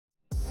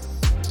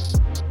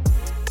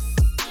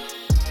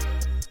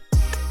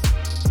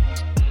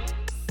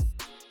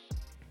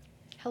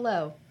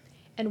Hello,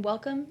 and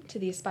welcome to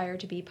the Aspire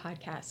to Be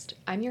podcast.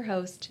 I'm your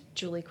host,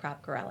 Julie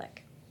Kropp-Gorelick.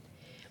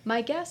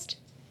 My guest,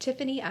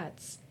 Tiffani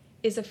Utz,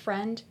 is a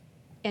friend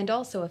and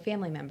also a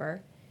family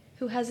member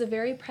who has a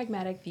very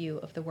pragmatic view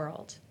of the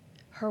world.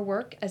 Her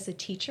work as a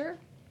teacher,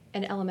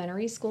 an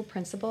elementary school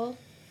principal,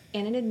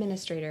 and an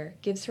administrator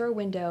gives her a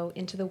window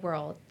into the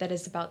world that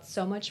is about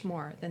so much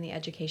more than the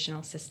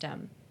educational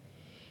system.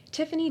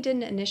 Tiffani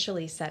didn't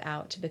initially set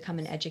out to become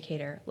an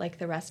educator like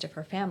the rest of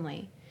her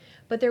family,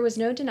 but there was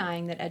no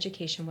denying that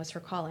education was her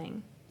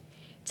calling.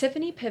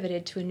 Tiffani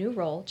pivoted to a new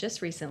role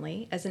just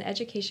recently as an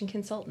education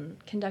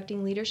consultant,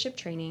 conducting leadership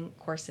training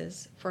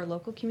courses for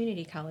local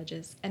community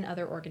colleges and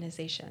other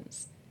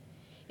organizations.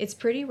 It's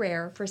pretty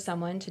rare for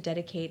someone to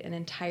dedicate an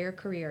entire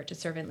career to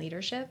servant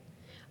leadership.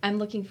 I'm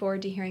looking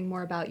forward to hearing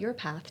more about your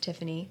path,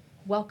 Tiffani.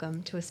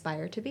 Welcome to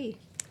Aspire to Be.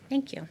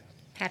 Thank you.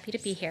 Happy to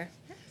be here.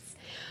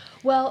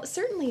 Well,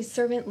 certainly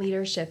servant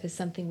leadership is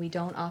something we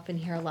don't often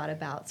hear a lot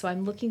about, so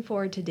I'm looking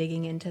forward to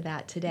digging into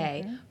that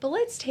today. Mm-hmm. But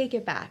let's take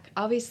it back.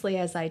 Obviously,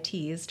 as I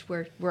teased,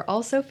 we're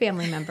also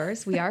family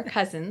members. We are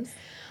cousins.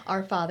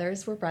 Our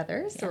fathers were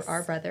brothers, yes. Or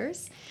are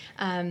brothers.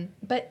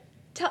 But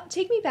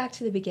take me back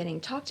to the beginning.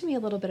 Talk to me a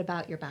little bit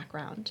about your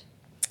background.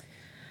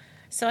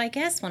 So I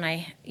guess when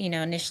I,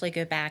 initially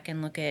go back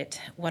and look at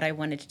what I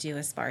wanted to do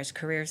as far as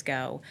careers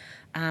go,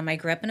 I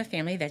grew up in a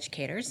family of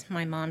educators.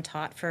 My mom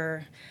taught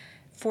for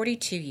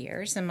 42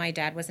 years, and my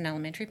dad was an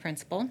elementary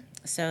principal,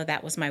 so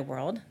that was my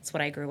world. It's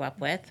what I grew up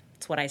with.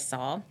 It's what I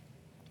saw.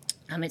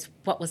 It's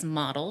what was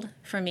modeled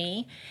for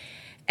me.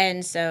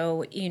 And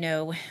so,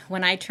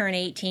 when I turned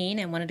 18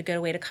 and wanted to go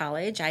away to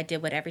college, I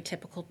did what every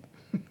typical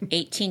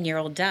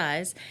 18-year-old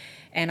does,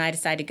 and I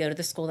decided to go to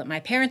the school that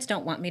my parents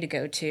don't want me to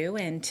go to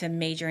and to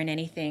major in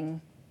anything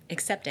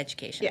except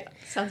education. Yeah,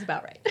 sounds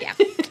about right.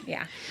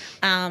 Yeah.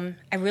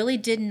 I really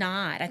did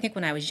not. I think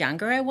when I was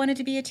younger, I wanted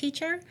to be a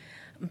teacher.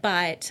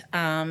 But,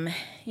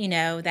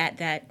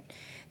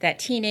 that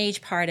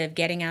teenage part of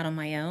getting out on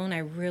my own, I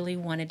really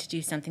wanted to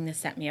do something that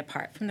set me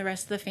apart from the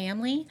rest of the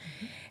family.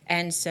 Mm-hmm.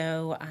 And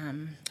so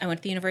I went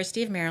to the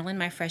University of Maryland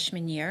my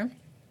freshman year,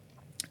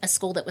 a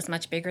school that was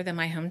much bigger than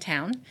my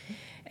hometown. Mm-hmm.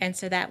 And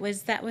so that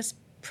was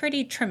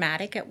pretty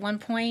traumatic at one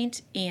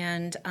point,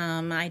 and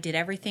I did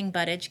everything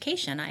but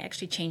education. I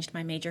actually changed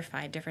my major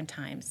 5 different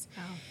times.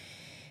 Oh.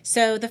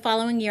 So the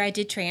following year I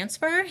did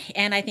transfer,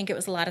 and I think it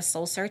was a lot of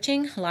soul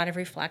searching, a lot of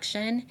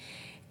reflection,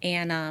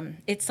 and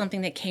it's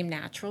something that came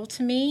natural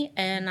to me,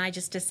 and I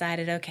just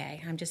decided,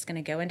 okay, I'm just going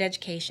to go into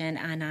education,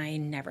 and I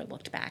never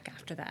looked back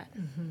after that.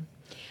 Mm-hmm.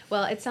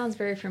 Well, it sounds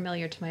very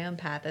familiar to my own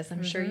path, as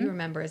I'm sure you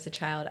remember as a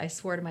child. I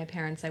swore to my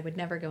parents I would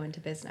never go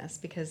into business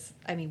because,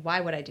 why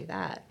would I do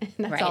that?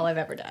 That's right. All I've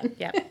ever done.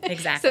 Yep,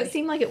 exactly. So it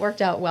seemed like it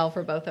worked out well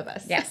for both of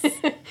us. Yes.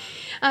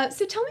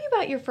 So tell me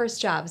about your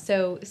first job.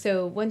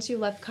 So once you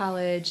left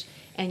college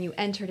and you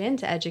entered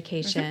into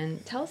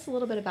education, tell us a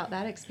little bit about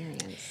that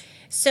experience.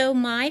 So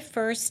my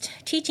first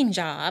teaching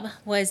job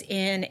was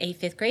in a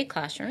 5th grade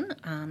classroom.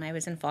 I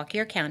was in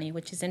Fauquier County,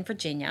 which is in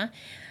Virginia.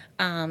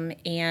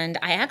 And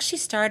I actually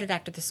started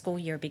after the school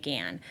year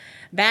began.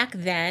 Back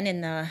then in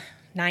the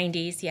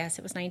 90s, yes,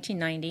 it was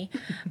 1990,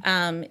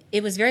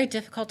 it was very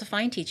difficult to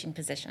find teaching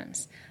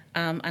positions,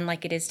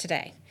 unlike it is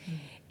today. Mm-hmm.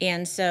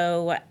 And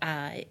so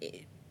I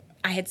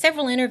had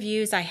several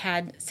interviews. I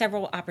had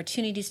several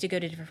opportunities to go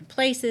to different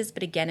places,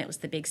 but again, it was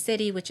the big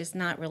city, which is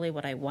not really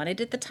what I wanted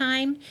at the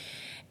time.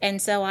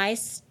 And so I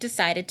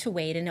decided to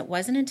wait, and it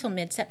wasn't until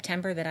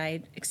mid-September that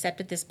I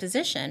accepted this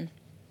position.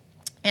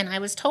 And I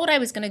was told I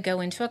was going to go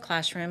into a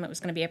classroom. It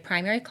was going to be a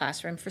primary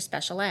classroom for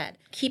special ed.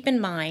 Keep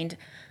in mind,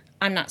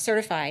 I'm not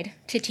certified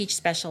to teach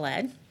special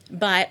ed,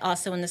 but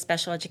also in the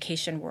special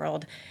education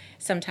world,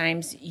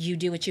 sometimes you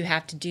do what you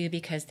have to do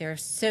because there are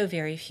so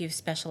very few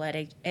special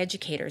ed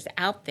educators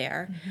out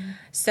there. Mm-hmm.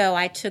 So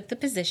I took the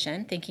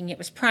position thinking it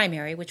was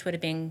primary, which would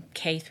have been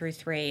K through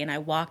 3, and I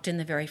walked in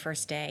the very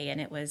first day,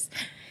 and it was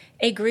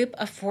a group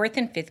of 4th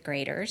and 5th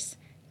graders,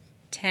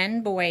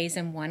 10 boys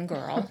and 1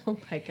 girl. Oh,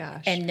 my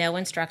gosh. And no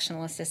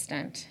instructional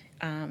assistant.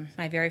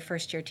 My very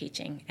first year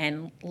teaching.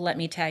 And let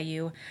me tell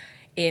you,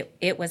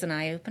 it was an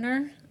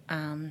eye-opener.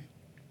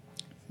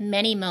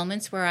 Many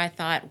moments where I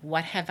thought,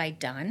 what have I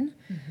done?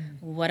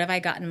 Mm-hmm. What have I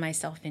gotten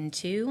myself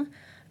into?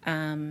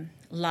 A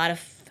lot of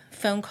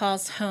phone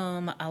calls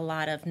home, a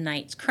lot of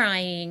nights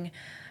crying,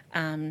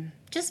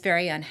 just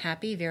very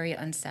unhappy, very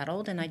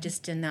unsettled, and I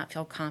just did not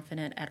feel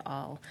confident at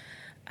all.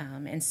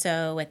 And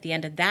so at the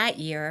end of that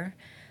year,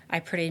 I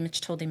pretty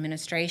much told the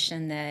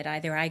administration that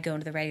either I go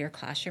into the regular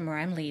classroom or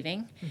I'm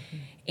leaving. Mm-hmm.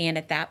 And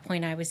at that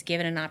point, I was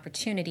given an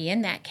opportunity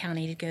in that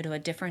county to go to a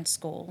different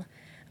school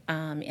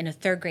in a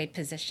 3rd grade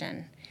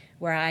position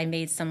where I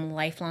made some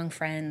lifelong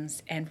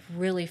friends and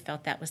really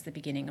felt that was the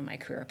beginning of my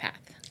career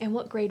path. And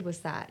what grade was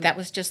that? That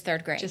was just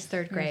 3rd grade. Just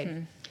 3rd grade.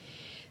 Mm-hmm.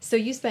 So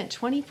you spent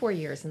 24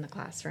 years in the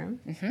classroom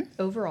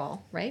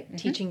overall, right? Mm-hmm.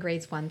 Teaching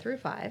grades 1 through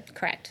 5.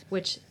 Correct.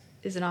 Which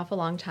is an awful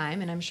long time,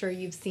 and I'm sure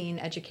you've seen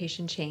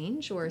education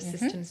change or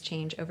systems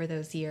change over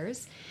those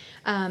years.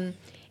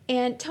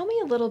 And tell me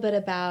a little bit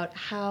about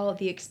how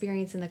the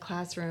experience in the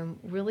classroom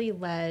really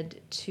led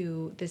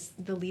to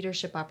the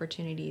leadership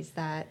opportunities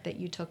that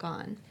you took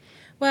on.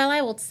 Well,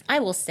 I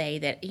will say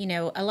that,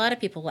 a lot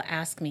of people will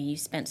ask me, you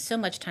spent so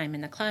much time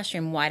in the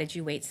classroom, why did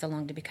you wait so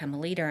long to become a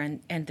leader?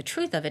 And the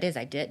truth of it is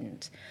I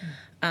didn't.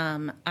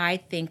 I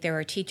think there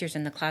are teachers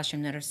in the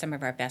classroom that are some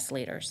of our best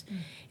leaders.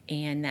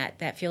 And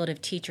that field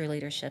of teacher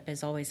leadership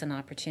is always an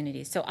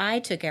opportunity. So I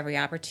took every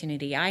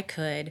opportunity I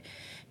could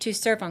to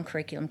serve on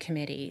curriculum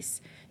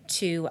committees,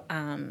 to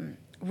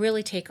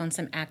really take on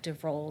some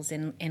active roles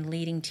in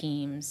leading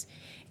teams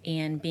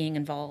and being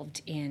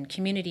involved in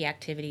community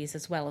activities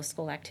as well as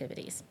school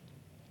activities.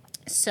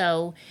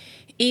 So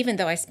even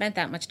though I spent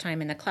that much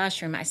time in the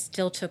classroom, I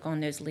still took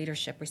on those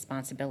leadership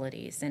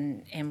responsibilities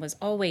and was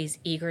always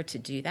eager to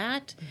do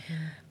that.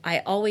 I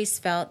always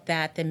felt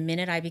that the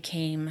minute I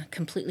became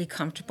completely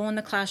comfortable in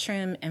the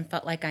classroom and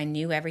felt like I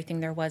knew everything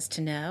there was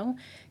to know,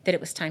 that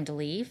it was time to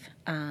leave.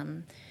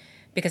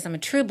 Because I'm a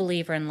true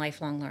believer in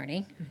lifelong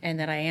learning and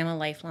that I am a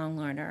lifelong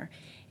learner.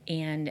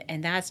 And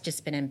that's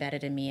just been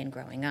embedded in me in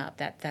growing up.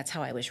 That's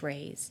how I was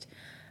raised.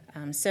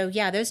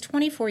 Those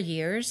 24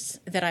 years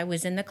that I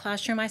was in the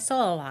classroom, I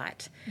saw a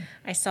lot.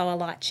 I saw a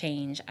lot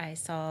change. I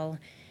saw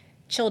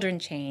children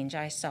change.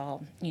 I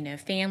saw,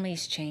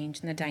 families change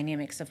and the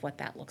dynamics of what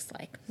that looks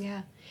like.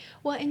 Yeah.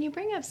 Well, and you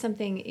bring up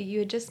something you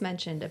had just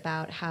mentioned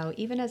about how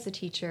even as a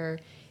teacher,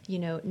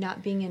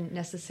 not being in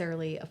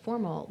necessarily a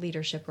formal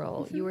leadership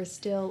role, you are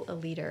still a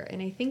leader.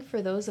 And I think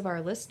for those of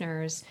our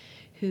listeners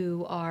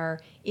who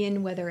are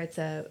in, whether it's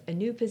a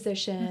new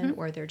position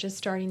or they're just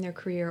starting their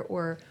career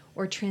or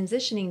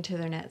transitioning to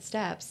their next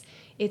steps,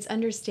 it's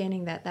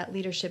understanding that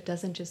leadership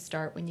doesn't just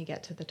start when you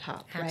get to the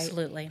top, right?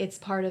 Absolutely. It's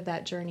part of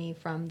that journey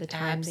from the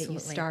time that you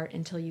start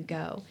until you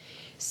go.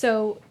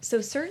 So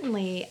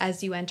certainly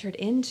as you entered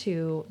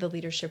into the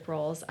leadership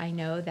roles, I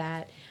know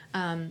that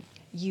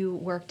you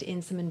worked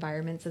in some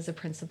environments as a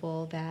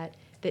principal that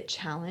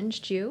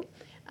challenged you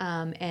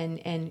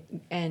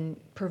and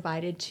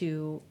provided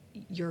to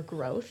your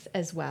growth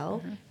as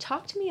well.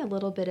 Talk to me a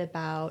little bit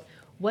about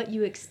what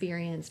you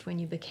experienced when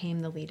you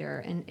became the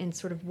leader and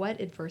sort of what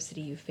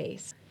adversity you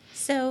faced.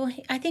 So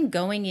I think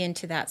going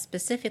into that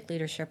specific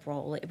leadership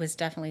role, it was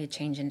definitely a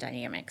change in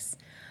dynamics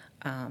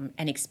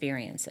and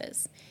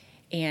experiences.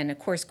 And of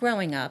course,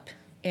 growing up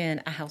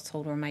in a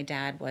household where my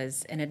dad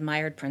was an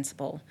admired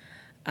principal,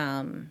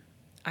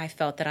 I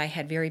felt that I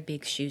had very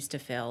big shoes to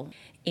fill.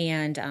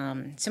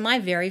 And so my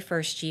very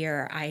first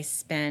year, I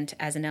spent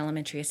as an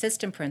elementary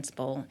assistant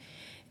principal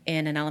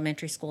in an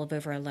elementary school of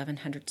over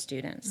 1,100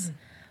 students.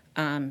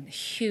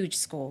 Huge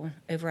school,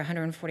 over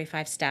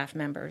 145 staff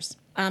members.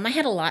 I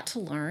had a lot to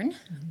learn,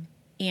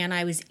 and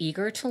I was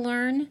eager to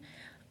learn.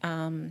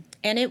 And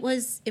it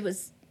was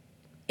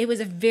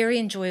a very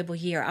enjoyable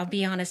year. I'll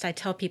be honest, I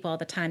tell people all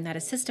the time that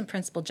assistant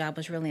principal job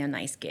was really a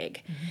nice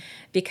gig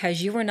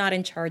because you were not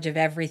in charge of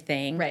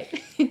everything.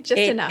 Right. Just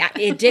enough.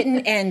 It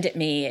didn't end at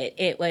me.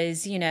 It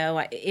was,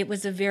 it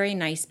was a very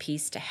nice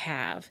piece to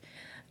have.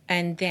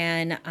 And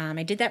then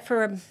I did that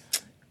for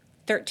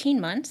 13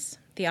 months.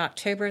 The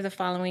October of the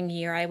following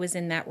year, I was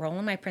in that role,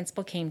 and my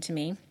principal came to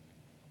me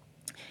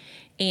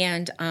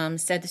and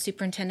said, the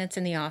superintendent's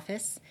in the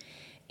office.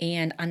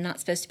 And I'm not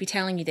supposed to be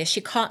telling you this.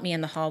 She caught me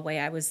in the hallway.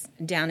 I was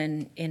down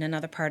in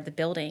another part of the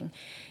building.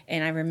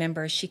 And I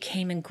remember she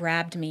came and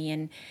grabbed me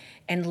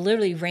and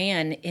literally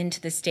ran into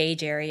the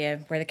stage area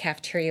where the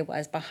cafeteria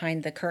was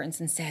behind the curtains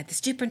and said, the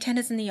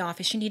superintendent's in the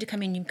office. You need to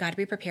come in. You've got to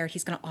be prepared.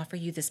 He's going to offer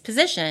you this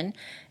position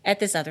at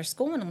this other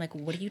school. And I'm like,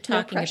 what are you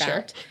talking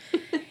about?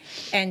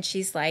 And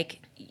she's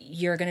like,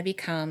 you're going to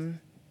become,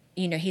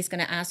 he's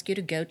going to ask you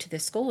to go to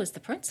this school as the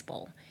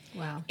principal.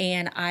 Wow.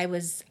 And I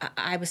was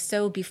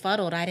so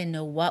befuddled, I didn't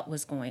know what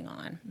was going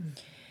on.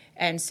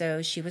 And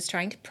so she was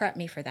trying to prep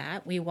me for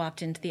that. We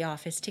walked into the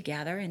office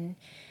together, and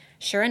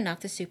sure enough,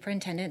 the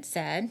superintendent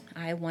said,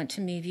 I want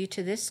to move you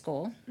to this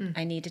school.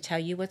 I need to tell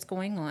you what's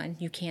going on.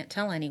 You can't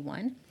tell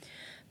anyone.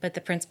 But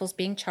the principal's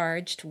being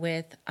charged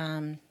with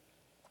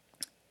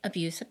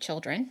abuse of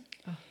children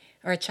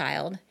or a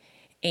child,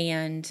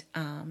 and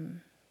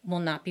will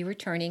not be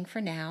returning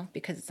for now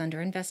because it's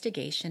under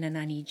investigation and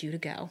I need you to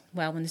go.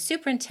 Well, when the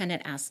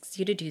superintendent asks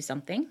you to do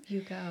something,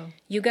 you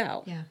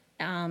go. Yeah.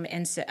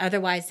 And so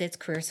otherwise it's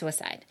career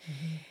suicide.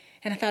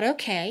 And I thought,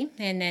 okay.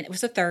 And then it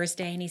was a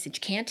Thursday and he said, you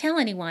can't tell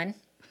anyone.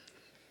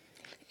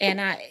 And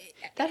that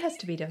has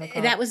to be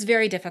difficult. That was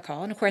very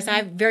difficult. And of course,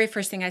 very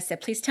first thing I said,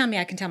 please tell me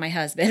I can tell my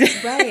husband.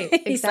 Right.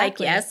 He's Exactly. like,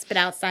 yes, but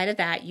outside of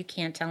that, you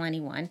can't tell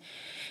anyone.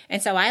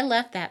 And so I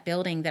left that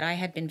building that I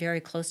had been very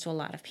close to a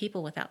lot of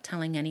people without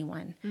telling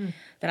anyone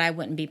that I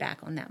wouldn't be back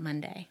on that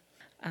Monday.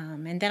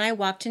 And then I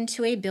walked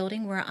into a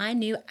building where I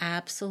knew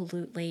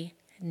absolutely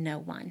no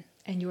one.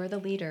 And you're the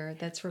leader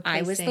that's replacing.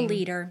 I was the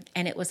leader,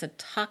 and it was a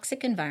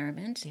toxic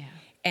environment. Yeah.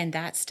 And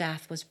that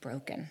staff was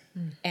broken.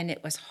 And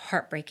it was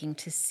heartbreaking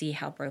to see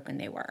how broken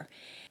they were.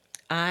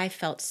 I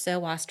felt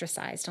so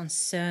ostracized on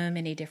so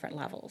many different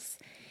levels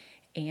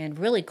and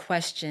really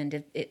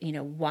questioned,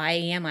 why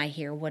am I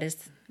here?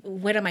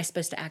 What am I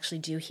supposed to actually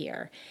do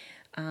here?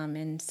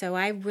 And so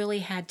I really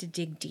had to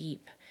dig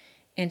deep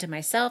into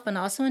myself and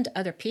also into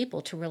other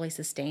people to really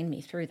sustain me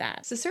through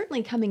that. So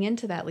certainly coming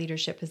into that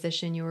leadership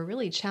position, you were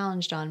really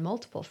challenged on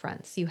multiple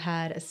fronts. You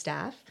had a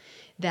staff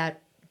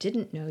that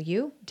didn't know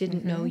you,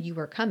 didn't know you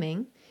were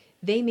coming.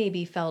 They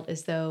maybe felt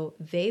as though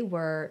they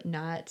were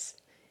not,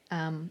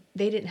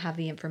 they didn't have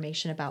the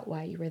information about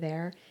why you were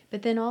there,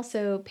 but then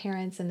also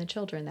parents and the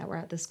children that were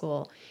at the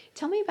school.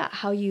 Tell me about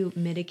how you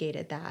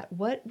mitigated that.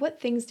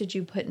 What things did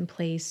you put in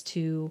place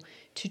to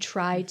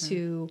try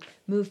to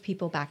move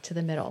people back to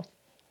the middle?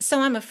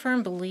 So I'm a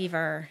firm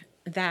believer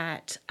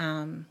that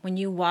when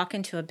you walk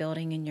into a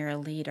building and you're a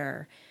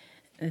leader,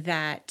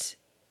 that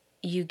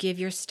you give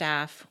your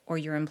staff or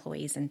your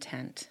employees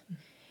intent.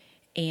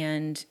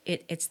 And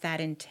it's that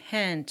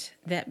intent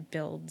that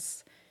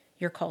builds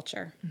your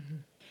culture.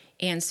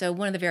 And so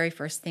one of the very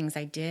first things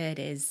I did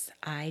is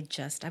I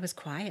was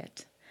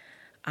quiet.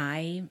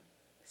 I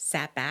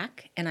sat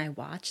back and I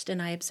watched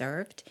and I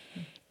observed.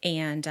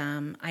 And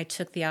I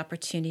took the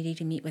opportunity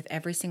to meet with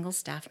every single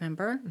staff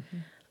member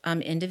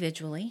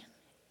individually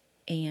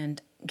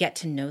and get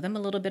to know them a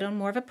little bit on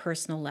more of a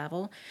personal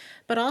level,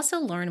 but also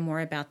learn more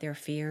about their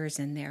fears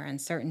and their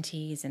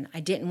uncertainties. And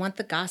I didn't want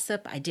the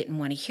gossip. I didn't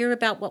want to hear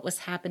about what was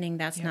happening.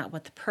 That's not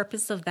what the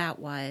purpose of that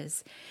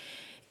was.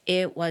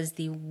 It was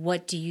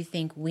what do you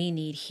think we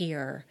need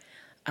here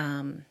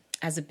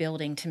as a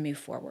building to move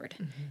forward,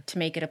 to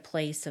make it a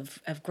place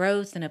of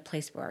growth and a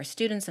place where our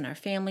students and our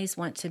families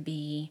want to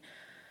be.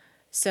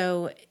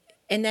 So,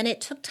 and then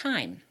it took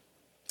time.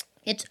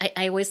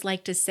 I always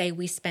like to say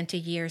we spent a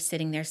year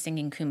sitting there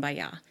singing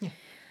Kumbaya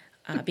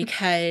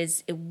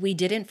because we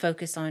didn't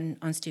focus on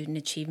student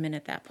achievement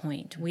at that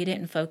point. We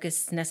didn't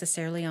focus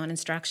necessarily on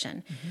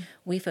instruction.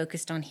 We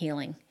focused on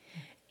healing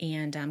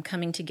and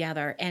coming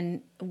together.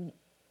 And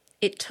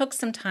it took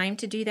some time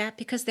to do that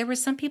because there were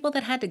some people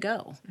that had to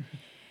go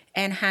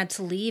and had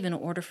to leave in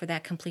order for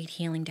that complete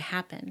healing to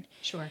happen.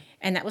 Sure.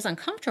 And that was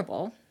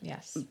uncomfortable.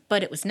 Yes.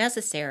 But it was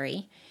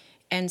necessary.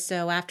 And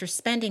so after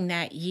spending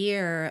that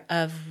year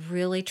of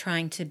really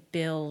trying to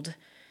build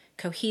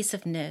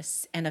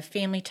cohesiveness and a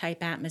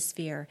family-type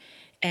atmosphere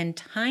and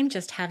time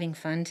just having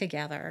fun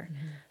together,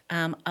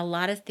 a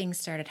lot of things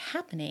started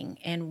happening.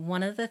 And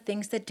one of the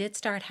things that did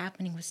start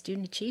happening was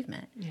student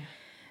achievement. Yeah.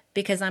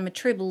 Because I'm a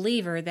true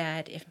believer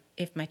that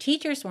if my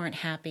teachers weren't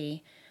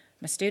happy,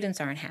 my students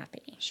aren't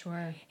happy.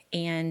 Sure.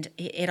 And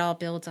it all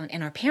builds on,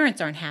 and our parents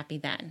aren't happy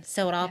then.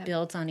 So it all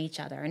builds on each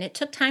other. And it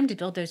took time to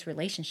build those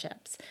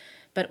relationships,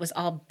 but it was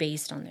all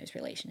based on those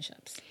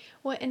relationships.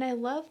 Well, and I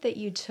love that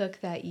you took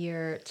that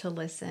year to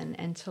listen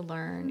and to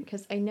learn,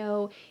 because I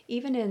know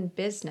even in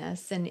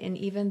business, and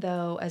even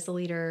though as a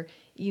leader,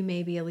 you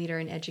may be a leader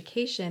in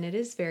education, it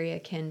is very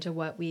akin to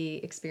what we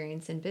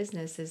experience in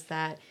business, is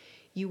that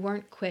you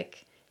weren't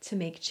quick to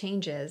make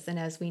changes. And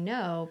as we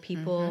know,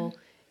 people,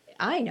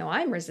 I know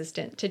I'm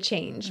resistant to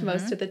change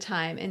most of the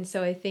time. And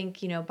so I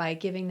think, by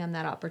giving them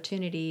that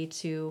opportunity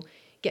to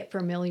get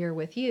familiar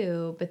with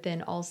you, but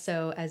then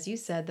also, as you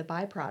said, the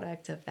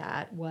byproduct of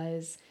that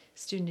was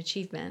student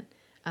achievement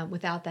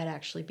without that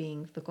actually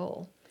being the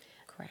goal.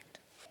 Correct.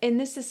 And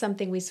this is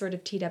something we sort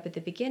of teed up at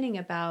the beginning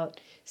about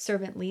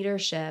servant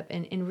leadership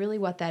and really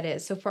what that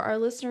is. So for our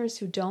listeners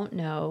who don't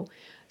know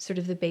sort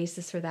of the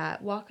basis for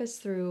that, walk us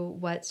through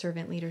what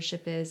servant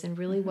leadership is and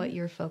really what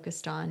you're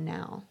focused on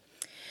now.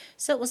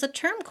 So it was a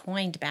term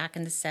coined back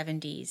in the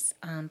 70s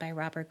by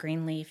Robert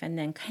Greenleaf, and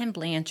then Ken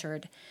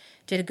Blanchard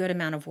did a good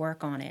amount of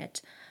work on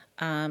it.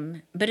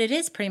 But it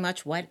is pretty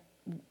much what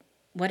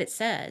it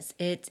says.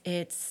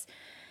 It's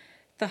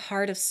the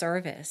heart of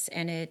service,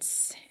 and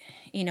it's,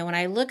 when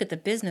I look at the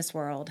business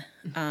world,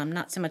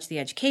 not so much the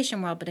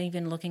education world, but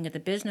even looking at the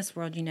business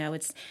world,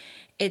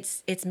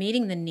 it's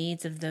meeting the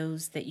needs of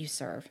those that you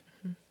serve.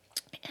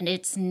 And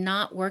it's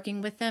not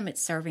working with them,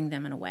 it's serving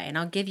them in a way. And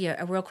I'll give you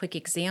a real quick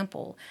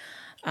example.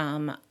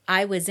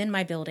 I was in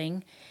my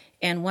building,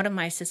 and one of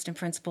my assistant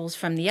principals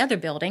from the other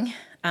building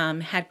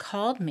had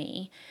called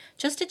me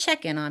just to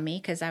check in on me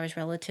because I was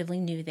relatively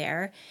new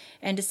there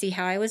and to see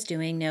how I was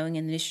doing, knowing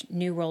in this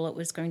new role it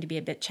was going to be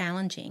a bit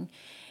challenging.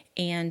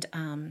 And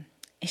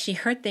she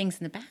heard things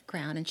in the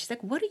background, and she's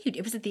like, "What are you?"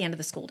 It was at the end of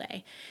the school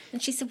day,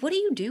 and she said, "What are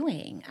you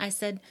doing?" I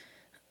said,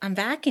 "I'm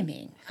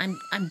vacuuming.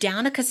 I'm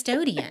down a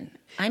custodian.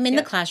 I'm in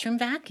the classroom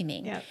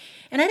vacuuming." Yep.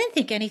 And I didn't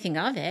think anything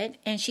of it.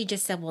 And she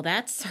just said, "Well,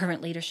 that's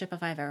servant leadership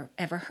if I've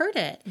ever heard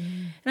it."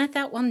 And I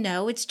thought, well,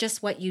 no, it's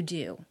just what you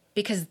do,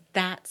 because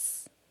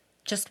that's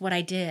just what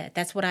I did.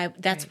 That's what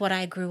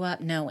I grew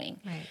up knowing.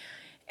 Right.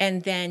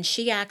 And then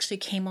she actually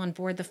came on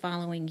board the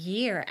following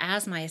year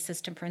as my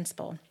assistant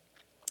principal.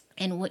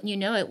 And wouldn't you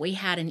know it, we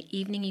had an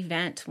evening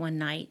event one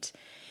night,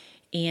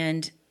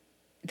 and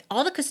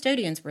all the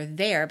custodians were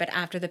there, but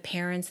after the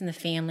parents and the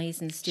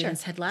families and the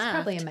students had left. It's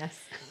probably a mess.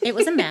 It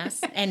was a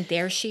mess. And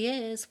there she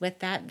is with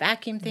that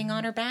vacuum thing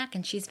on her back,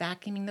 and she's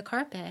vacuuming the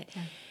carpet.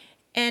 Yeah.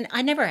 And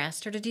I never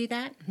asked her to do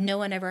that. No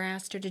one ever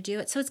asked her to do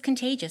it. So it's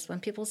contagious.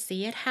 When people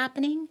see it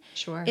happening,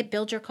 it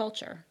builds your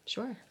culture.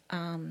 Sure.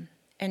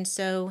 And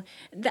so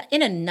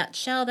in a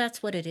nutshell,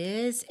 that's what it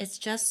is. It's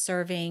just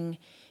serving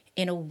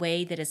in a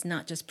way that is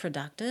not just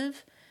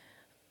productive,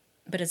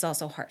 but is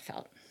also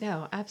heartfelt.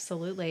 No,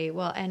 absolutely.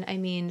 Well, and I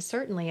mean,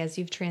 certainly as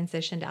you've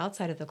transitioned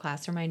outside of the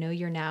classroom, I know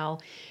you're now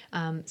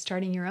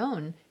starting your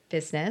own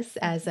business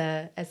as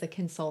a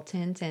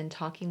consultant and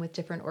talking with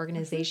different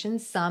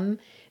organizations, some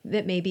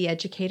that may be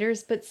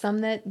educators, but some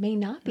that may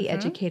not be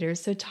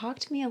educators. So talk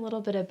to me a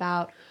little bit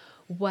about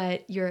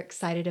what you're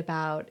excited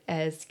about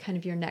as kind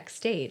of your next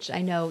stage.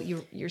 I know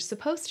you're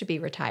supposed to be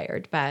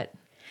retired, but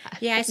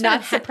Yeah,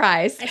 not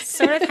surprised. I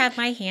sort of have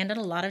my hand in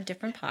a lot of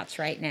different pots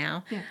right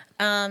now,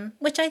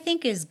 which I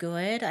think is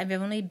good. I've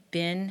only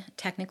been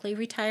technically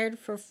retired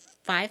for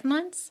 5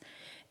 months.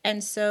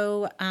 And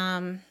so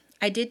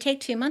I did take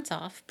 2 months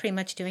off, pretty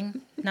much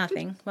doing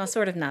nothing. Well,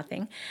 sort of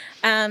nothing.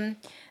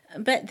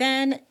 But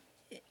then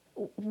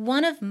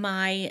one of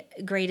my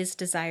greatest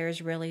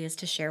desires really is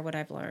to share what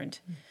I've learned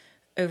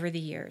over the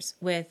years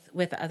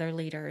with other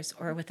leaders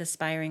or with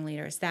aspiring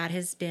leaders. That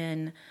has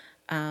been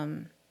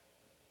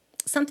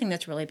something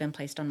that's really been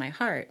placed on my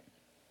heart.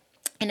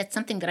 And it's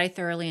something that I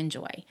thoroughly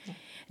enjoy. Yeah.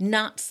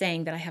 Not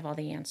saying that I have all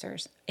the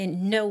answers.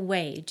 In no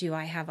way do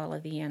I have all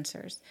of the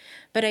answers.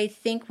 But I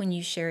think when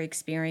you share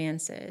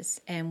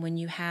experiences and when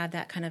you have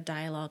that kind of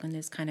dialogue and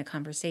those kind of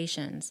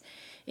conversations,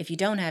 if you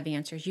don't have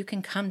answers, you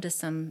can come to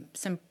some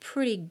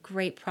pretty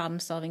great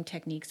problem-solving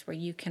techniques where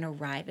you can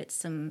arrive at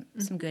some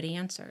good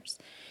answers.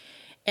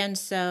 And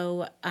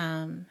so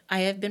I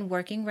have been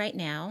working right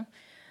now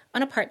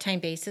on a part-time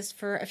basis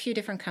for a few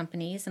different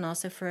companies and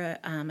also for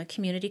a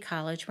community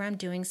college where I'm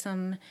doing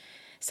some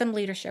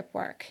leadership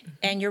work.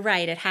 And you're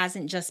right, it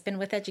hasn't just been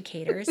with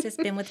educators. It's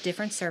been with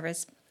different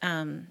service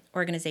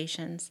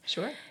organizations.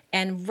 Sure.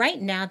 And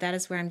right now, that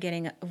is where I'm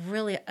getting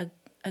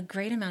a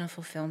great amount of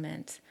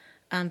fulfillment,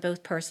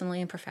 both personally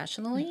and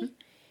professionally.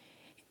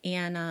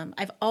 And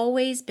I've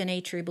always been a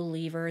true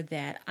believer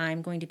that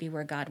I'm going to be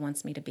where God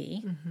wants me to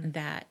be,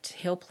 that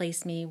He'll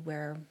place me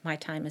where my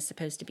time is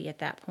supposed to be at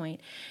that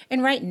point.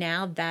 And right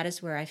now, that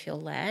is where I feel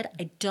led.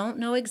 I don't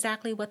know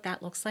exactly what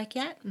that looks like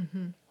yet.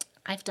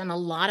 I've done a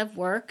lot of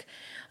work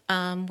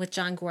with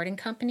John Gordon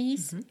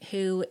Companies,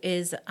 who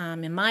is,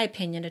 in my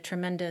opinion, a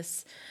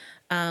tremendous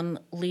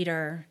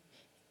leader.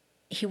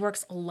 He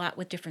works a lot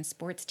with different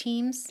sports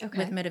teams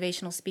with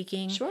motivational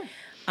speaking. Sure.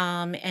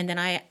 And then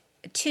I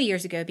 2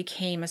 years ago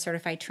became a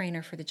certified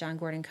trainer for the John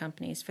Gordon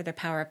Companies for the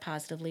power of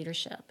positive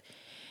leadership.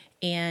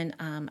 And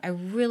I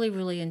really,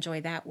 really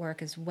enjoy that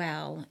work as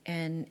well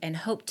and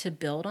hope to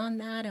build on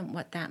that and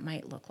what that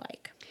might look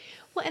like.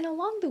 Well, and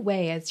along the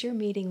way, as you're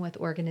meeting with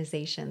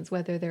organizations,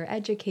 whether they're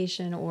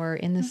education or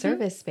in the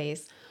service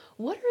space,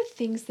 what are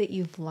things that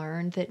you've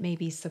learned that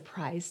maybe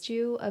surprised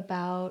you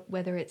about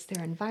whether it's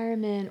their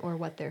environment or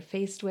what they're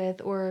faced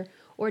with, or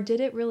did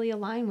it really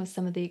align with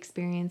some of the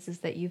experiences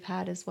that you've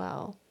had as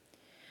well?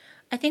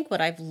 I think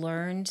what I've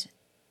learned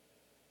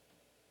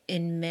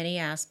in many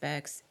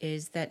aspects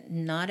is that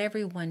not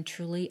everyone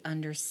truly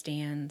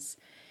understands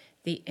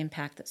the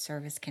impact that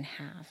service can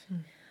have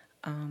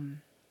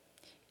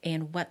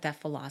and what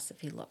that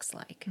philosophy looks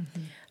like.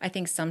 I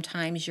think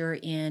sometimes you're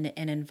in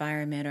an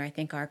environment, or I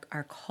think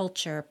our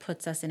culture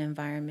puts us in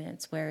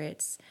environments where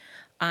it's,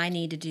 I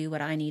need to do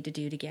what I need to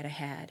do to get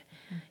ahead.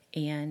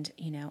 And,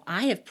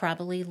 I have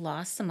probably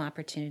lost some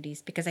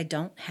opportunities because I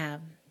don't have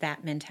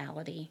that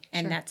mentality.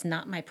 And that's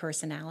not my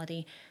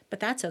personality, but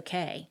that's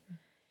okay.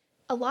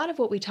 A lot of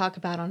what we talk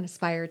about on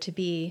Aspire to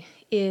Be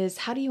is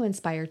how do you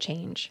inspire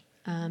change?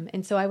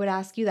 And so I would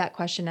ask you that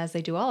question, as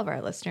I do all of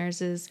our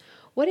listeners, is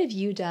what have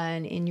you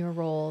done in your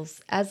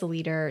roles as a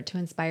leader to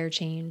inspire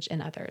change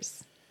in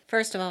others?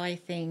 First of all, I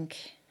think,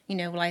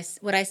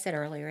 what I said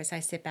earlier is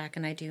I sit back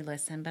and I do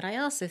listen, but I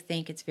also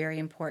think it's very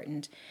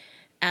important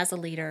as a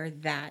leader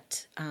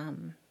that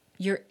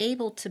you're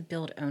able to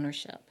build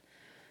ownership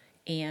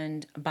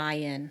and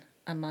buy-in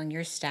among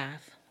your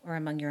staff or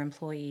among your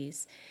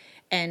employees.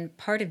 And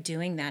part of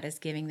doing that is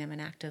giving them an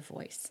active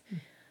voice.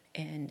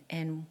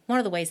 And one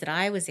of the ways that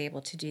I was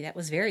able to do that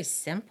was very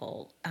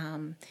simple.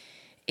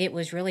 It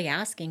was really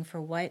asking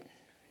for what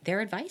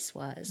their advice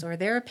was or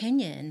their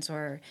opinions,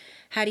 or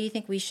how do you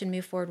think we should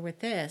move forward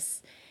with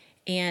this?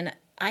 And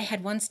I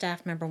had one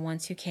staff member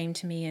once who came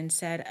to me and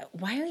said,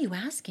 "Why are you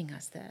asking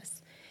us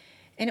this?"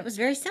 And it was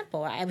very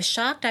simple. I was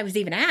shocked I was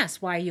even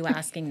asked, "Why are you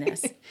asking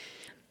this?"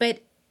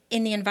 But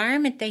in the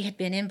environment they had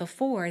been in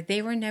before,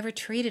 they were never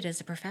treated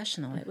as a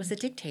professional. It was a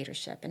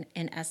dictatorship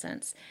in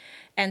essence.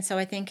 And so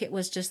I think it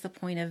was just the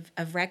point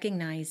of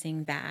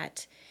recognizing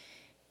that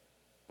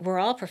we're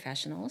all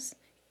professionals.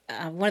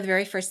 One of the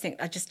very first things,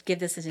 I'll just give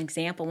this as an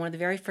example, one of the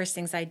very first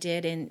things I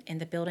did in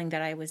the building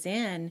that I was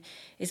in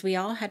is we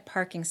all had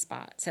parking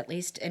spots, at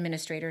least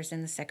administrators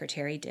and the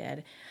secretary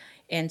did.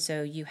 And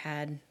so you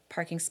had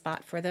parking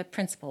spot for the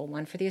principal,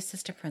 one for the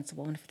assistant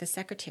principal, one for the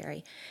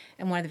secretary.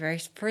 And one of the very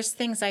first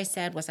things I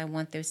said was, I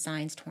want those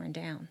signs torn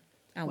down.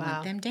 I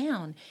want them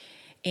down.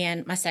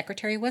 And my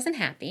secretary wasn't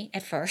happy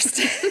at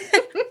first.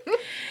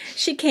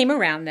 She came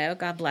around, though,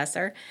 God bless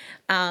her.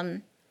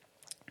 And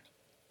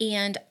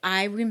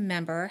I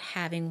remember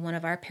having one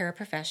of our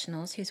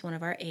paraprofessionals, who's one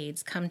of our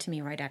aides, come to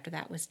me right after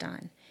that was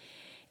done.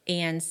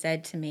 and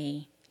said to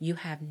me, "You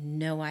have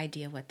no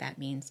idea what that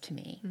means to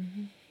me."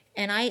 Mm-hmm.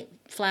 And I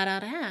flat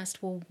out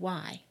asked, "Well,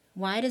 why?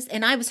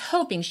 And I was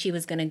hoping she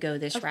was going to go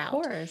this route.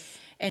 Of course.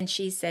 And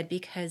she said,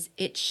 "Because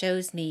it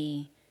shows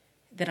me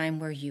that I'm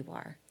where you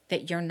are,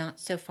 that you're not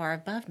so far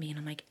above me." And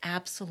I'm like,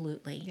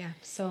 absolutely. Yeah,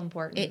 so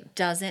important. It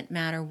doesn't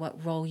matter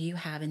what role you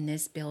have in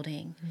this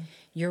building. Mm-hmm.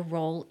 Your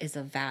role is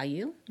of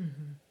value.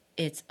 Mm-hmm.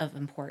 It's of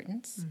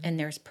importance, mm-hmm. and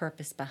there's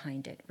purpose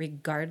behind it,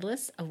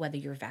 regardless of whether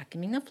you're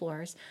vacuuming the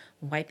floors,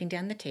 wiping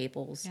down the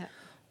tables, yeah.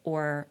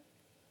 or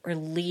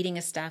leading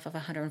a staff of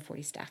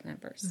 140 staff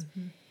members.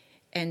 Mm-hmm.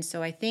 And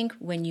so I think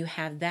when you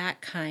have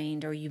that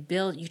kind, or you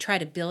try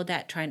to build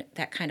that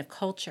kind of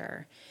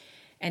culture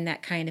and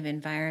that kind of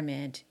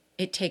environment,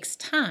 it takes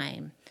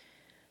time,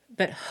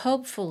 but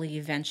hopefully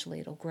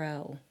eventually it'll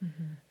grow,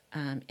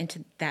 mm-hmm.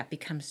 Into that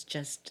becomes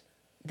just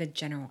the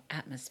general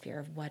atmosphere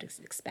of what is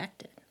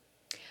expected.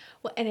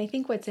 Well, and I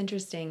think what's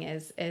interesting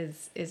is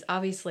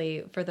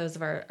obviously for those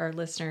of our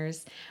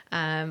listeners,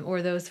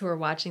 or those who are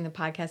watching the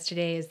podcast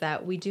today, is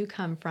that we do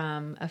come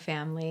from a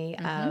family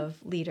mm-hmm.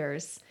 of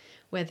leaders,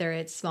 whether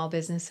it's small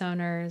business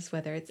owners,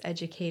 whether it's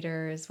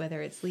educators,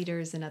 whether it's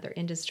leaders in other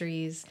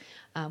industries,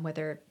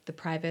 whether the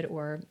private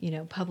or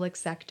public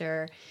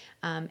sector.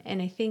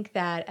 And I think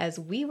that as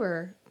we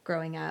were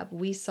growing up,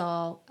 we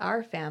saw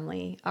our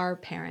family, our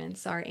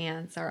parents, our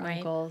aunts, our right.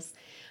 uncles,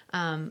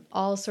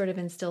 all sort of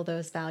instill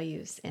those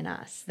values in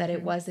us, that mm-hmm.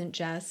 it wasn't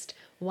just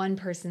one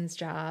person's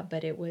job,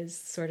 but it was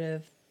sort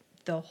of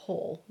the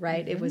whole,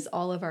 right? Mm-hmm. It was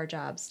all of our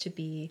jobs to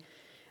be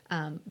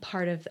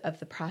part of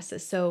the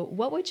process. So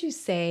what would you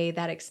say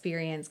that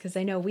experience, because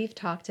I know we've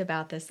talked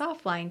about this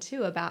offline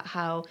too, about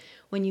how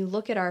when you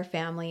look at our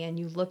family and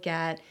you look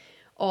at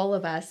all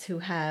of us who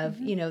have,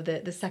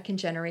 mm-hmm. The second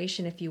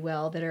generation, if you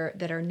will, that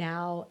are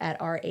now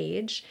at our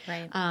age,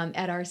 right.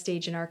 At our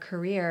stage in our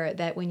career,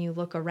 that when you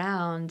look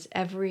around,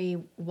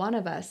 every one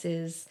of us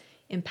is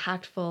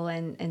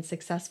impactful and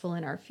successful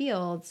in our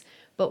fields,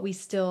 but we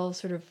still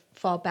sort of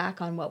fall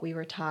back on what we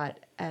were taught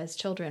as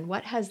children.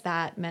 What has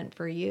that meant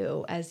for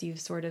you as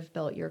you've sort of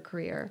built your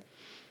career?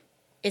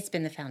 It's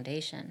been the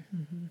foundation.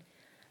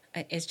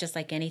 Mm-hmm. It's just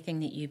like anything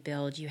that you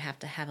build, you have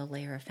to have a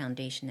layer of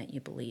foundation that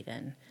you believe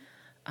in.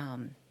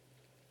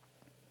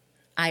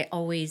 I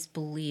always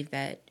believe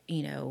that,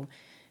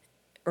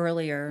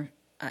 earlier,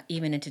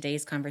 even in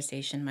today's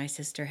conversation, my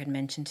sister had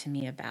mentioned to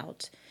me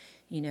about,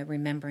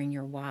 remembering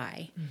your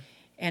why. Mm.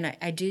 And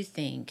I do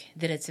think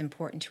that it's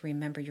important to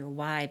remember your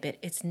why, but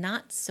it's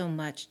not so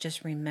much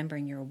just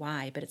remembering your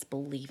why, but it's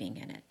believing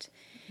in it.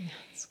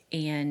 Yes.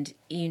 And,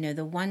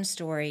 the one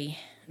story,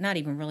 not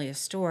even really a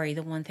story,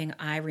 the one thing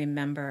I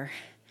remember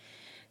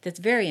that's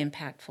very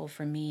impactful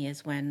for me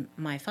is when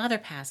my father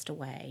passed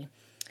away.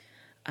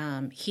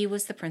 He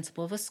was the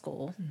principal of a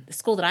school, the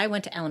school that I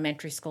went to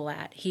elementary school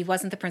at. He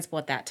wasn't the principal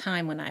at that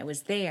time when I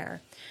was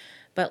there,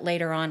 but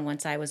later on,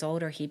 once I was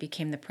older, he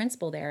became the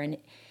principal there, and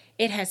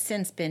it has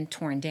since been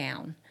torn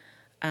down,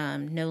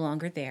 no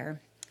longer there.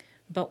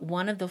 But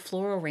one of the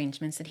floral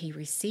arrangements that he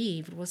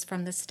received was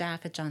from the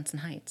staff at Johnson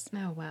Heights.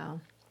 Oh, wow.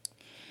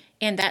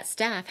 And that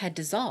staff had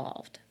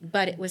dissolved,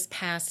 but it was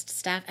past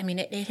staff. I mean,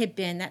 it had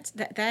been,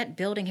 that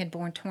building had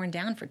been torn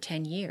down for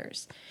 10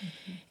 years.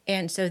 Mm-hmm.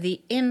 And so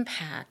the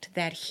impact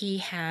that he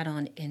had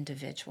on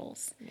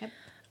individuals, yep.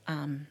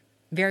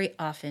 Very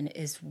often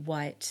is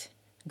what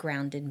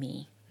grounded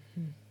me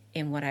mm-hmm.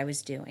 in what I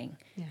was doing.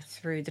 Yeah.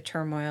 Through the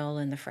turmoil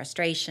and the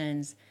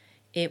frustrations,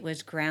 it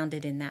was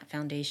grounded in that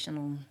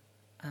foundational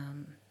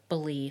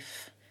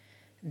belief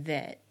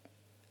that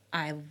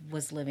I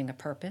was living a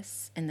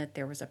purpose and that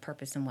there was a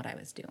purpose in what I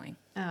was doing.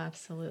 Oh,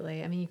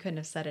 absolutely. I mean, you couldn't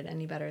have said it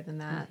any better than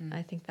that. Mm-hmm.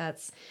 I think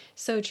that's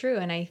so true.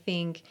 And I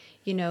think,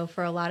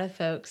 for a lot of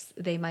folks,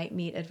 they might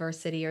meet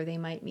adversity or they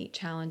might meet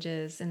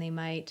challenges, and they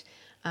might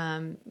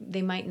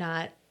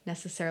not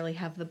necessarily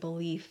have the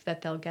belief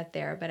that they'll get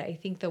there. But I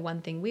think the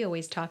one thing we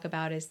always talk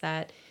about is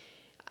that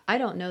I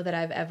don't know that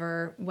I've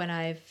ever, when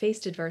I've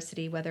faced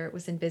adversity, whether it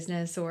was in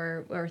business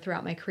or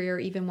throughout my career,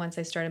 even once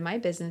I started my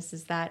business,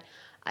 is that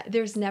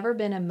there's never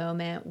been a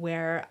moment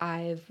where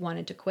I've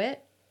wanted to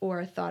quit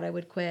or thought I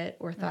would quit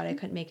or thought mm-hmm. I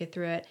couldn't make it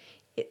through it.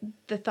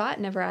 The thought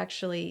never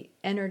actually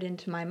entered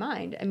into my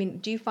mind. I mean,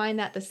 do you find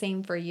that the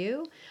same for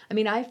you? I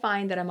mean, I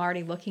find that I'm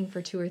already looking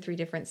for 2 or 3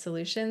 different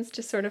solutions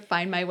to sort of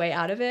find my way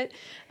out of it.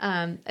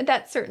 And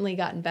that's certainly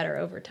gotten better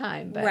over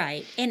time. But.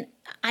 Right. And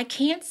I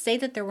can't say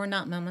that there were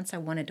not moments I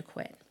wanted to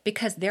quit,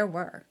 because there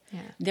were.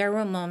 Yeah. There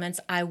were moments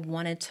I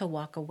wanted to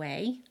walk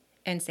away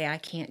and say, I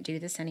can't do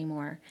this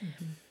anymore.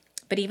 Mm-hmm.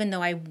 But even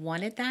though I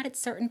wanted that at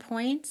certain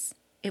points,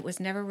 it was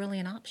never really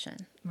an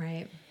option.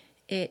 Right.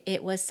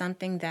 It was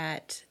something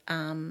that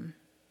I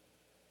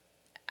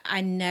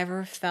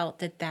never felt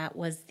that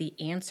was the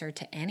answer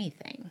to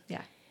anything.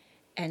 Yeah.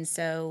 And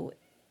so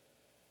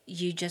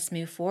you just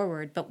move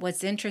forward. But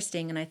what's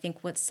interesting, and I think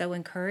what's so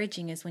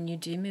encouraging, is when you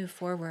do move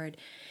forward,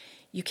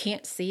 you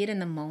can't see it in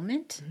the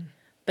moment, mm-hmm.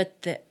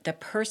 but the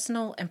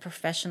personal and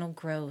professional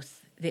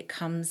growth that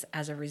comes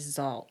as a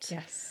result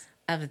yes.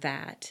 of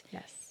that.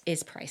 Yes.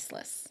 is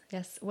priceless.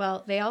 Yes.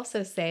 Well, they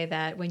also say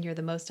that when you're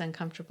the most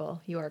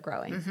uncomfortable, you are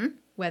growing,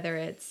 whether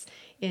it's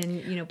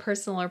in,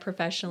 personal or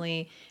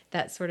professionally,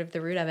 that's sort of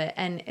the root of it.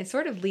 And it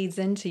sort of leads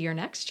into your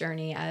next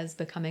journey as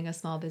becoming a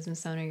small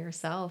business owner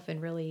yourself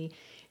and really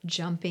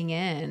jumping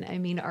in. I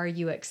mean, are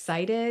you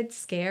excited,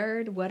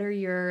 scared? What are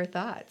your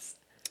thoughts?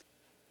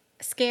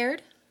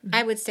 Scared.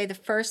 I would say the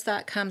first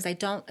thought comes,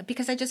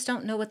 because I just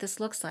don't know what this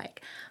looks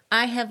like.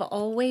 I have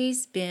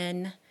always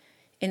been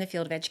in the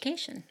field of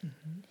education.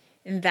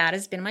 And that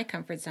has been my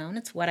comfort zone.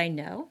 It's what I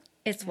know.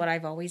 It's what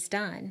I've always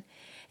done.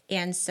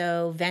 And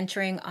so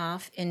venturing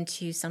off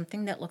into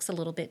something that looks a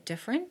little bit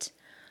different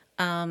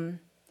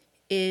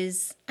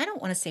is, I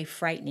don't want to say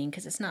frightening,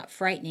 because it's not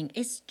frightening.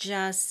 It's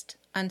just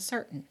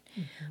uncertain.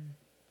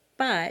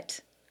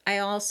 But I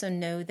also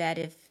know that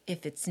if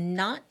it's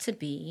not to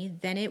be,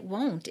 then it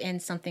won't, and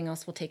something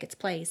else will take its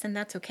place, and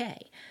that's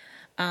okay.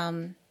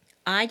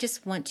 I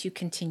just want to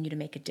continue to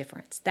make a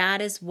difference.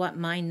 That is what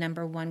my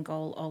number one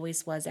goal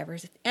always was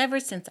ever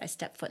since I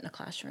stepped foot in the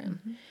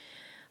classroom.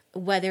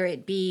 Whether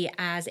it be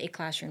as a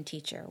classroom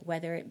teacher,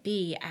 whether it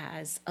be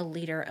as a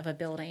leader of a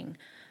building,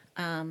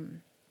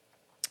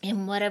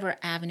 in whatever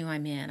avenue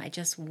I'm in, I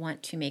just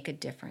want to make a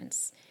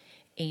difference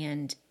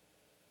and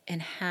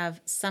have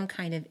some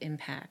kind of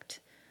impact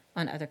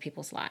on other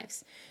people's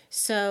lives.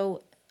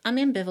 So I'm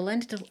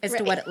ambivalent as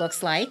to what it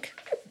looks like,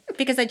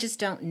 because I just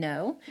don't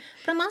know.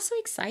 But I'm also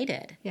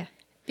excited. Yeah.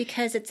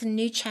 Because it's a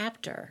new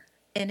chapter,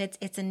 and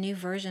it's a new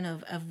version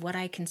of what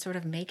I can sort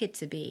of make it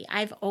to be.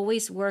 I've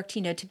always worked,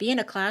 to be in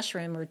a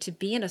classroom or to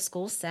be in a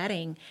school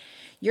setting,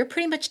 you're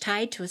pretty much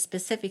tied to a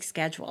specific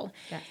schedule.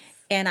 Yes.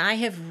 And I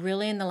have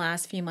really, in the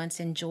last few months,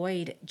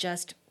 enjoyed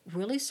just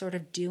really sort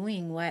of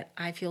doing what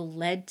I feel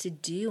led to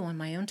do on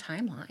my own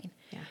timeline.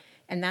 Yeah.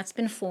 And that's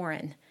been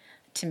foreign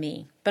to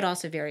me, but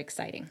also very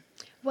exciting.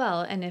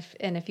 Well, and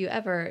if you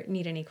ever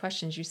need any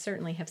questions, you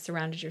certainly have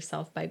surrounded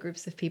yourself by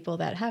groups of people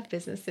that have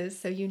businesses,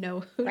 so you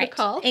know who to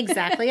call.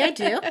 Exactly, I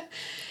do.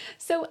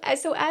 So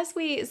as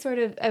we sort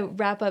of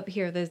wrap up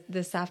here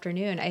this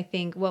afternoon, I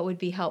think what would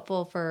be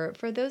helpful for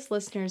those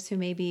listeners who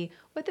maybe,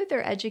 whether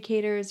they're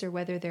educators or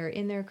whether they're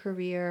in their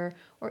career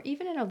or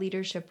even in a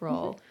leadership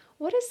role,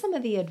 what is some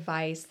of the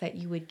advice that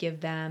you would give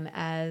them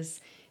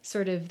as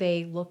sort of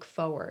they look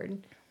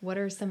forward? What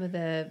are some of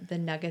the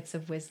nuggets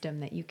of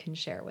wisdom that you can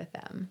share with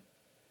them?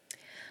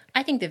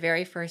 I think the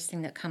very first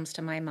thing that comes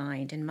to my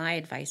mind, and my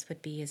advice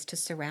would be, is to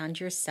surround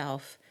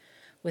yourself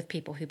with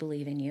people who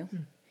believe in you,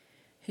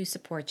 who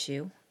support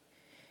you,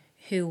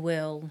 who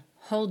will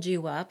hold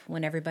you up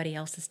when everybody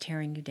else is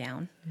tearing you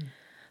down.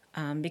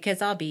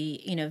 Because I'll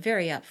be,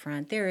 very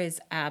upfront. There is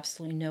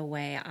absolutely no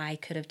way I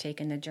could have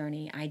taken the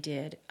journey I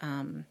did.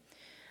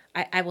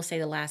 I will say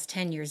the last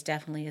 10 years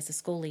definitely as a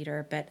school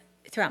leader, but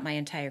throughout my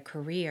entire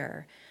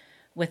career,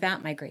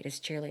 without my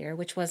greatest cheerleader,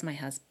 which was my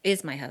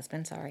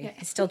husband. Sorry,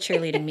 he's still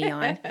cheerleading me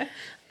on.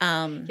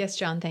 Yes,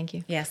 John. Thank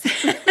you. Yes.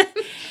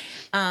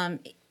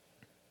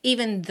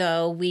 Even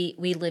though we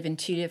live in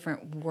two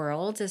different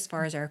worlds as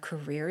far as our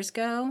careers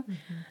go,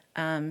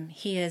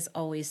 he has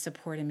always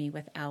supported me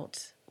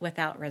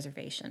without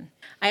reservation.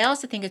 I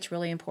also think it's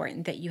really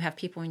important that you have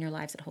people in your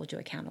lives that hold you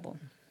accountable.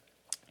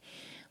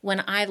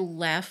 When I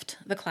left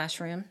the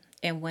classroom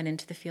and went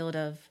into the field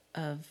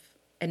of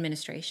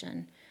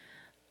administration,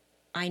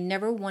 I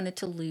never wanted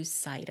to lose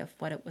sight of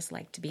what it was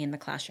like to be in the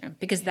classroom,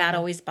 because that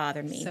always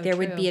bothered me. So there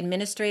true. would be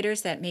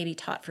administrators that maybe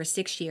taught for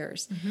 6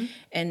 years.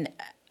 And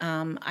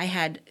I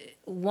had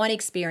one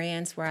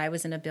experience where I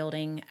was in a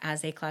building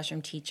as a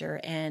classroom teacher,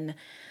 and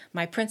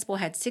my principal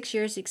had 6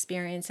 years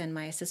experience and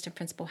my assistant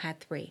principal had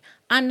 3.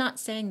 I'm not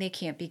saying they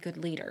can't be good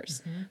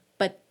leaders,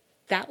 but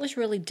that was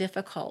really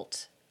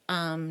difficult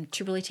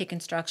to really take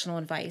instructional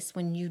advice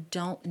when you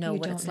don't know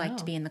what it's like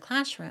to be in the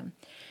classroom.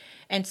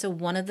 And so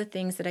one of the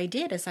things that I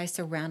did is I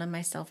surrounded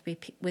myself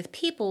with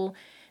people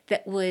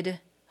that would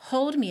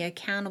hold me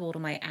accountable to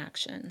my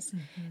actions.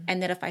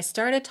 And that if I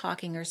started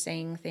talking or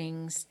saying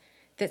things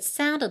that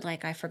sounded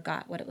like I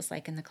forgot what it was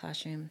like in the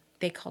classroom,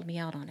 they called me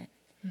out on it.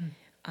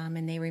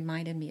 And they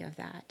reminded me of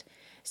that.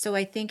 So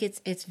I think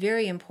it's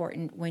very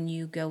important when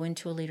you go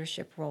into a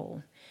leadership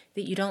role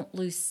that you don't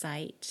lose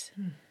sight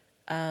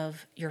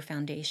of your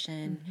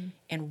foundation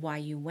and why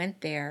you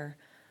went there,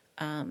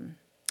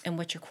 and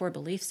what your core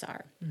beliefs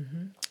are.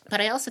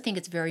 But I also think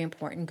it's very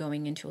important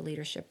going into a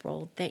leadership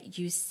role that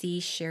you see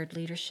shared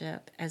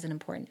leadership as an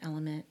important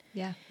element.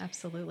 Yeah,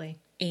 absolutely.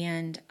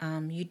 And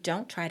you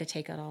don't try to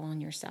take it all on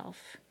yourself.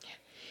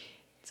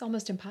 It's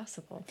almost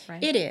impossible,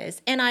 right? It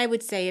is. And I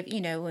would say,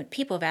 when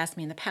people have asked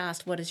me in the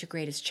past, what is your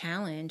greatest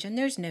challenge? And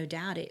there's no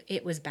doubt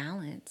it was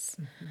balance.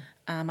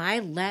 I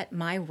let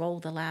my role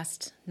the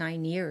last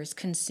 9 years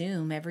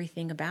consume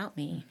everything about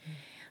me.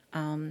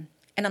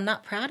 And I'm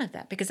not proud of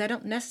that, because I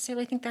don't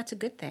necessarily think that's a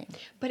good thing.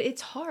 But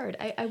it's hard.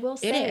 I will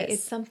say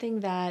it's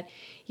something that,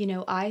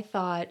 I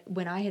thought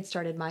when I had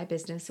started my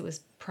business, it was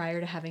prior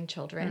to having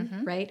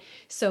children, right?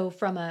 So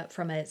from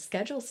a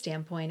schedule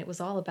standpoint, it was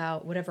all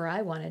about whatever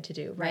I wanted to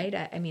do, right?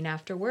 I mean,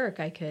 after work,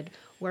 I could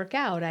work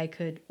out, I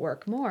could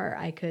work more,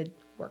 I could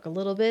work a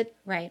little bit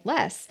Right.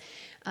 less.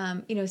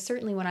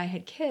 Certainly when I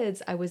had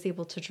kids, I was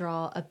able to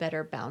draw a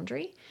better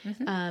boundary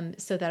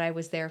so that I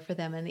was there for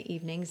them in the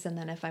evenings. And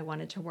then if I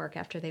wanted to work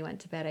after they went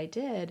to bed, I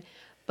did.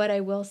 But I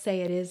will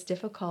say it is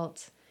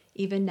difficult,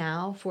 even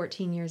now,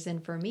 14 years in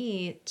for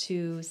me,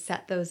 to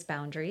set those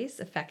boundaries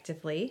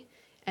effectively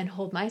and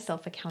hold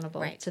myself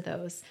accountable to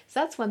those.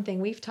 So that's one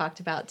thing we've talked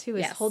about too,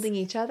 is holding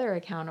each other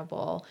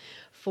accountable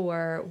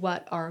for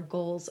what our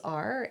goals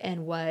are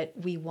and what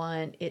we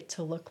want it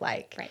to look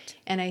like. Right.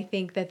 And I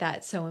think that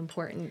that's so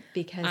important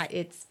because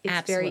it's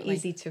very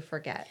easy to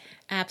forget.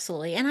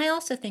 Absolutely. And I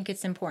also think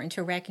it's important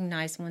to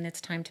recognize when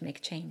it's time to make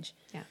a change.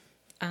 Yeah.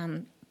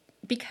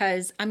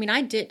 Because,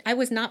 I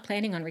was not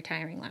planning on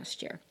retiring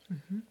last year.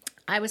 Mm-hmm.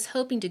 I was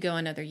hoping to go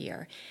another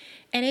year.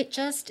 And it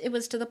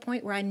was to the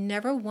point where I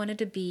never wanted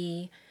to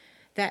be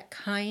that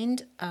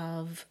kind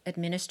of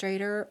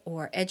administrator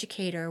or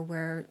educator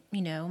where,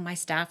 my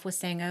staff was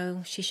saying,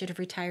 oh, she should have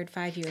retired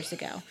 5 years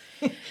ago.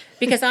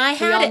 Because I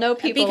had we all know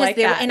people like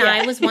that. And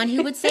I was one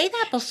who would say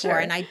that before.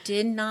 And I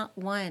did not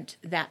want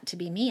that to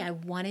be me. I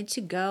wanted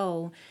to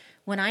go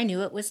when I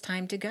knew it was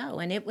time to go.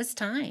 And it was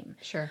time.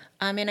 Sure.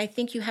 And I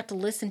think you have to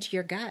listen to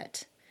your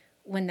gut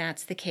when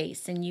that's the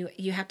case. And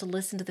you have to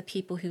listen to the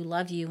people who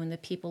love you and the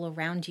people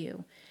around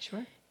you.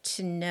 Sure.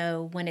 To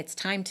know when it's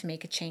time to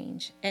make a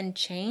change. And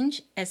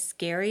change, as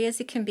scary as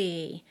it can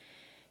be,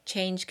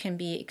 change can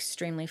be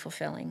extremely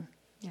fulfilling.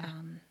 Yeah.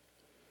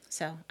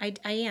 So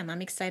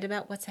I'm excited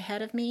about what's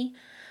ahead of me.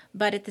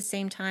 But at the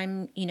same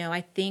time,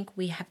 I think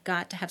we have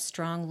got to have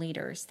strong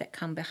leaders that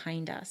come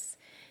behind us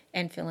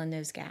and fill in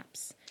those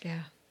gaps.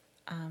 Yeah.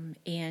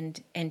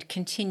 And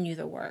continue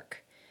the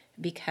work.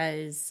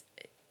 Because,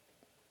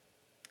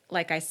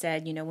 like I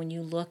said, when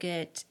you look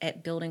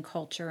at building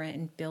culture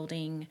and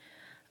building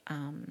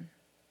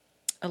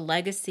a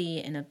legacy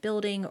in a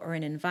building or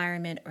an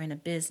environment or in a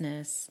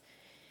business,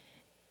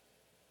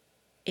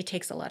 it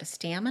takes a lot of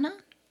stamina,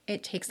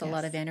 it takes a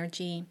lot of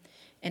energy,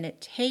 and it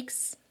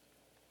takes,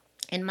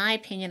 in my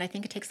opinion, I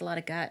think it takes a lot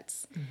of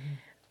guts.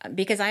 Mm-hmm.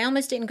 Because I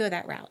almost didn't go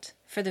that route.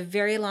 For the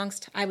very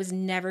longest time, I was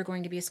never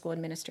going to be a school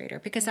administrator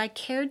because I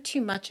cared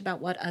too much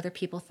about what other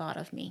people thought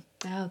of me.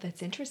 Oh,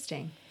 that's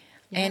interesting.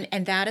 Yeah.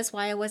 And that is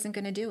why I wasn't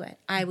going to do it.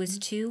 I was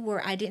too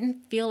where I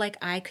didn't feel like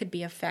I could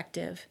be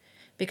effective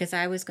because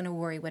I was going to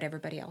worry what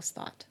everybody else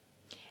thought.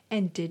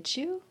 And did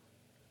you?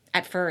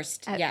 At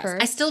first, yes.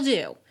 First? I still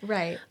do.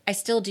 Right. I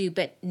still do,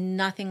 but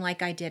nothing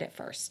like I did at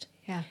first.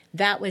 Yeah.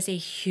 That was a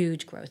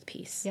huge growth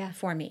piece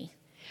for me.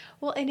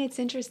 Well, and it's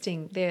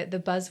interesting.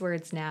 The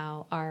buzzwords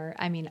now are,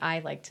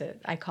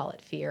 I call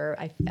it fear,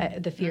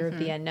 the fear of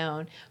the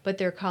unknown, but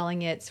they're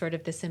calling it sort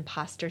of this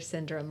imposter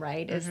syndrome,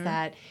 right? Is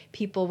that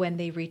people, when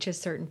they reach a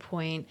certain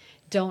point,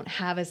 don't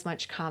have as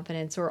much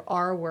confidence or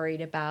are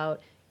worried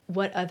about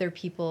what other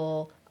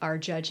people are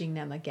judging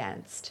them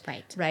against.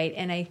 Right.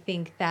 And I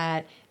think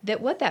that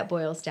what that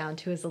boils down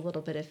to is a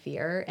little bit of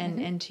fear.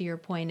 And to your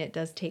point, it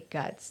does take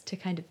guts to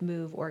kind of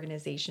move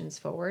organizations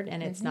forward.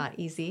 And it's not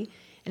easy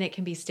and it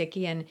can be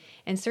sticky. And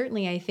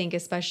certainly I think,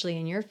 especially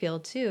in your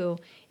field too,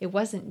 it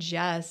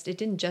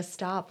didn't just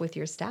stop with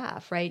your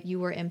staff, right? You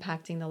were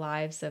impacting the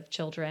lives of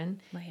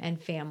children and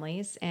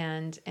families.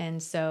 And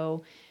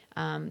so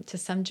to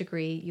some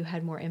degree, you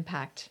had more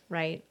impact,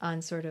 right,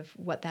 on sort of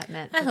what that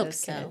meant for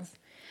those kids.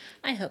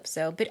 I hope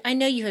so. But I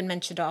know you had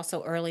mentioned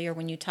also earlier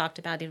when you talked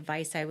about the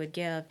advice I would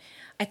give,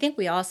 I think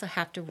we also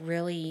have to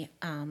really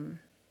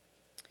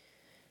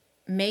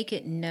make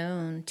it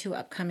known to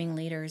upcoming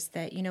leaders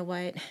that, you know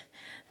what,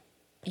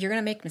 you're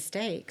going to make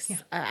mistakes. Yeah.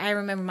 I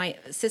remember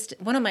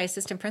one of my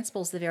assistant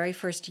principals the very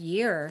first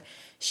year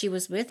she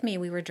was with me,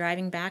 we were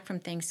driving back from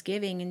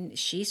Thanksgiving and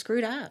she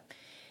screwed up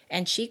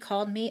and she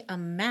called me a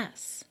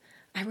mess.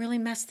 I really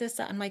messed this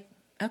up. I'm like,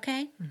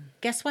 okay,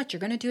 guess what? You're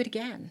going to do it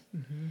again.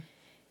 Mm-hmm.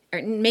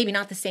 Or maybe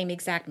not the same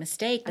exact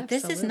mistake, but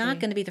this is not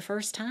going to be the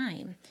first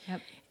time.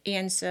 Yep.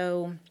 And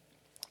so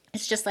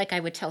it's just like I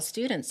would tell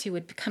students who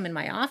would come in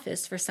my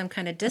office for some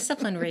kind of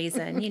discipline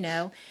reason,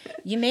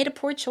 you made a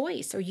poor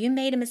choice or you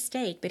made a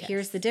mistake, but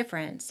here's the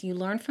difference. You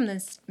learn from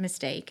this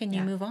mistake and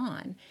you move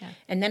on. Yeah.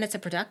 And then it's a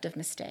productive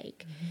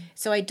mistake. Mm-hmm.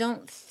 So I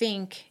don't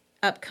think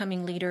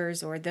upcoming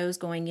leaders or those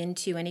going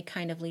into any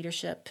kind of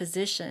leadership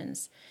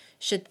positions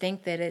should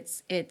think that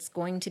it's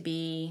going to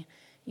be,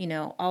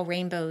 all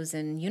rainbows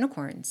and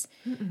unicorns.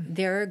 Mm-mm.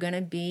 There are going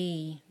to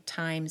be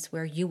times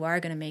where you are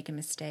going to make a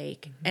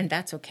mistake, and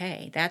that's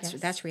okay.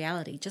 That's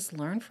reality. Just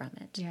learn from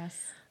it. Yes.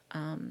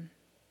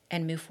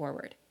 And move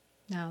forward.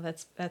 No,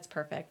 that's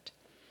perfect.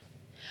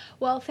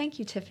 Well, thank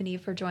you, Tiffani,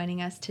 for joining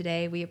us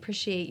today. We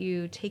appreciate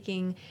you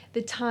taking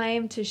the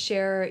time to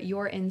share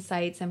your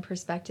insights and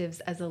perspectives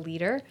as a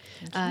leader,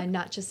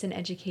 not just in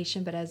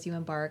education, but as you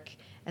embark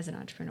as an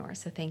entrepreneur.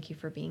 So thank you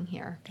for being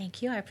here.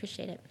 Thank you. I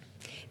appreciate it.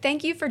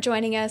 Thank you for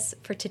joining us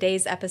for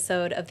today's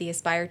episode of the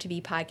Aspire to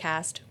Be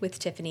podcast with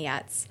Tiffani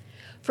Utz.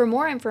 For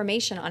more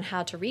information on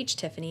how to reach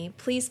Tiffani,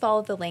 please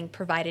follow the link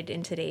provided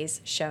in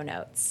today's show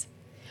notes.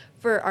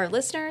 For our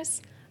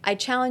listeners, I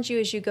challenge you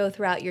as you go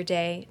throughout your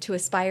day to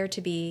aspire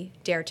to be,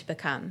 dare to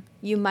become.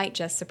 You might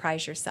just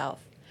surprise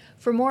yourself.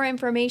 For more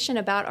information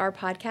about our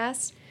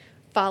podcast,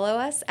 follow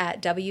us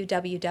at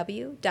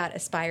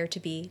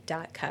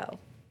www.aspiretobe.co.